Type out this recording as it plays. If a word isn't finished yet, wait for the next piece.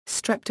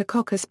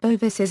Streptococcus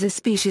bovis is a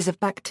species of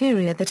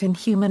bacteria that in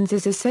humans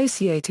is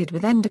associated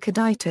with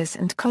endocarditis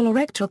and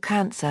colorectal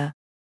cancer.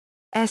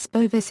 S.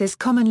 bovis is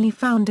commonly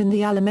found in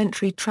the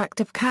alimentary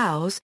tract of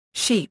cows,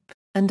 sheep,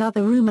 and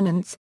other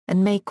ruminants,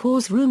 and may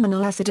cause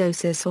ruminal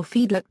acidosis or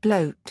feedlot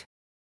bloat.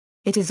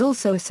 It is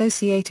also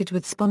associated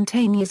with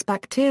spontaneous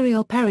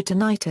bacterial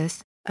peritonitis,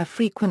 a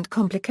frequent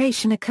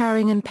complication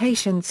occurring in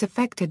patients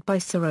affected by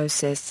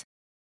cirrhosis.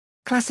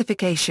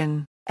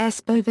 Classification: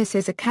 S. bovis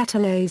is a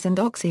catalase and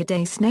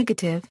oxidase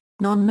negative,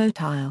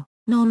 non-motile,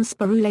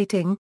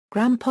 non-sporulating,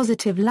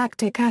 gram-positive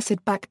lactic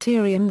acid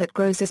bacterium that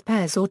grows as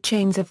pairs or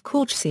chains of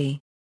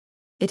Cauchy.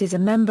 It is a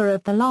member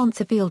of the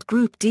Lancefield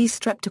group D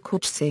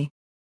Streptococci.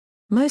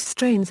 Most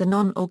strains are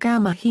non- or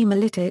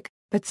gamma-hemolytic,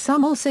 but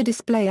some also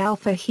display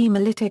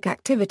alpha-hemolytic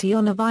activity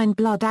on ovine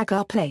blood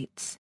agar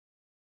plates.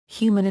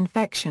 Human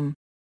infection.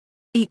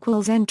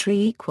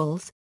 Entry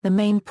The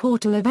main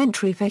portal of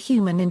entry for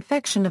human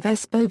infection of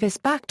S. bovis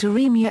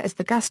bacteremia is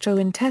the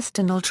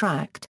gastrointestinal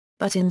tract,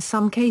 but in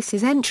some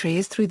cases entry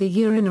is through the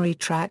urinary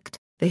tract,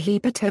 the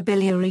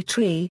hepatobiliary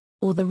tree,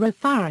 or the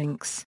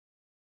oropharynx.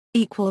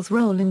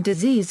 Role in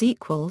disease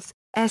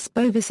S.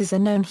 bovis is a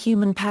known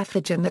human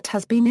pathogen that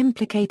has been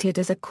implicated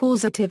as a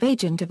causative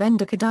agent of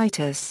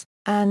endocarditis,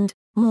 and,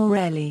 more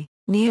rarely,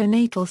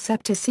 neonatal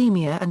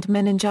septicemia and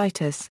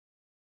meningitis.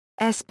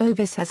 S.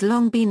 bovis has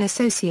long been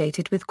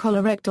associated with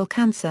colorectal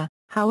cancer,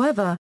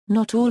 however,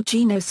 not all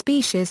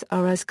species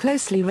are as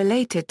closely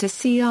related to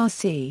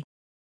CRC.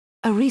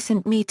 A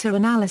recent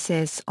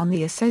meta-analysis on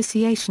the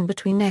association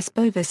between S.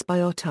 bovis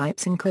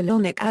biotypes and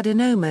colonic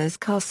adenomas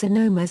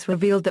carcinomas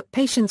revealed that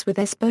patients with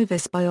S.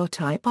 bovis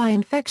biotype I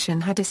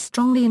infection had a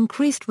strongly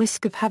increased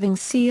risk of having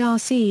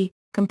CRC,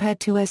 compared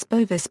to S.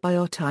 bovis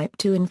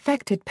biotype II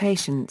infected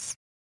patients.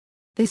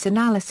 This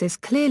analysis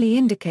clearly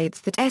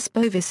indicates that S.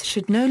 bovis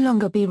should no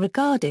longer be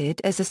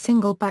regarded as a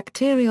single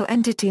bacterial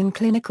entity in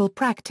clinical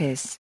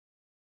practice.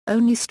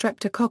 Only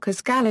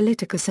Streptococcus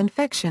galliticus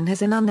infection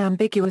has an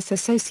unambiguous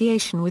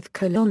association with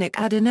colonic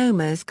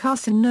adenomas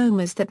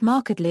carcinomas that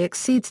markedly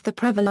exceeds the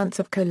prevalence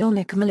of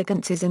colonic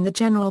malignancies in the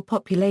general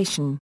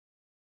population.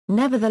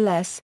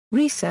 Nevertheless,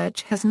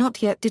 research has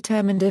not yet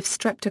determined if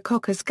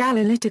Streptococcus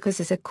galliticus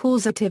is a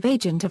causative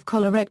agent of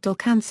colorectal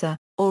cancer,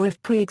 or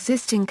if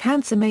pre-existing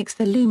cancer makes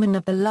the lumen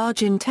of the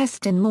large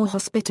intestine more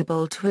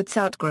hospitable to its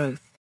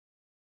outgrowth.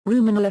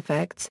 Ruminal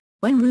effects: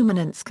 when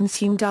ruminants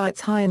consume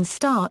diets high in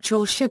starch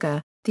or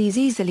sugar, these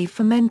easily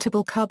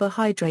fermentable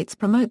carbohydrates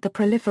promote the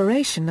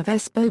proliferation of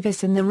S.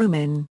 bovis in the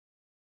rumen.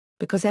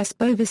 Because S.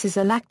 bovis is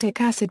a lactic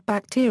acid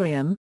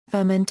bacterium,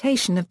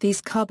 fermentation of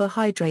these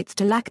carbohydrates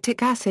to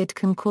lactic acid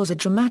can cause a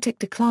dramatic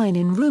decline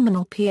in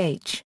ruminal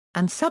pH,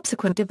 and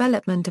subsequent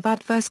development of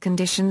adverse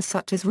conditions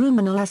such as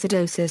ruminal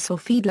acidosis or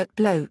feedlot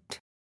bloat.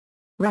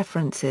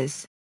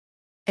 References.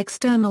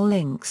 External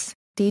links: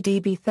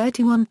 DDB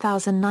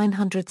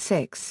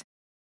 31906.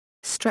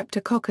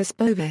 Streptococcus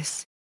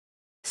bovis.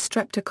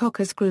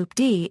 Streptococcus group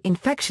D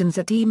infections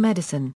at eMedicine.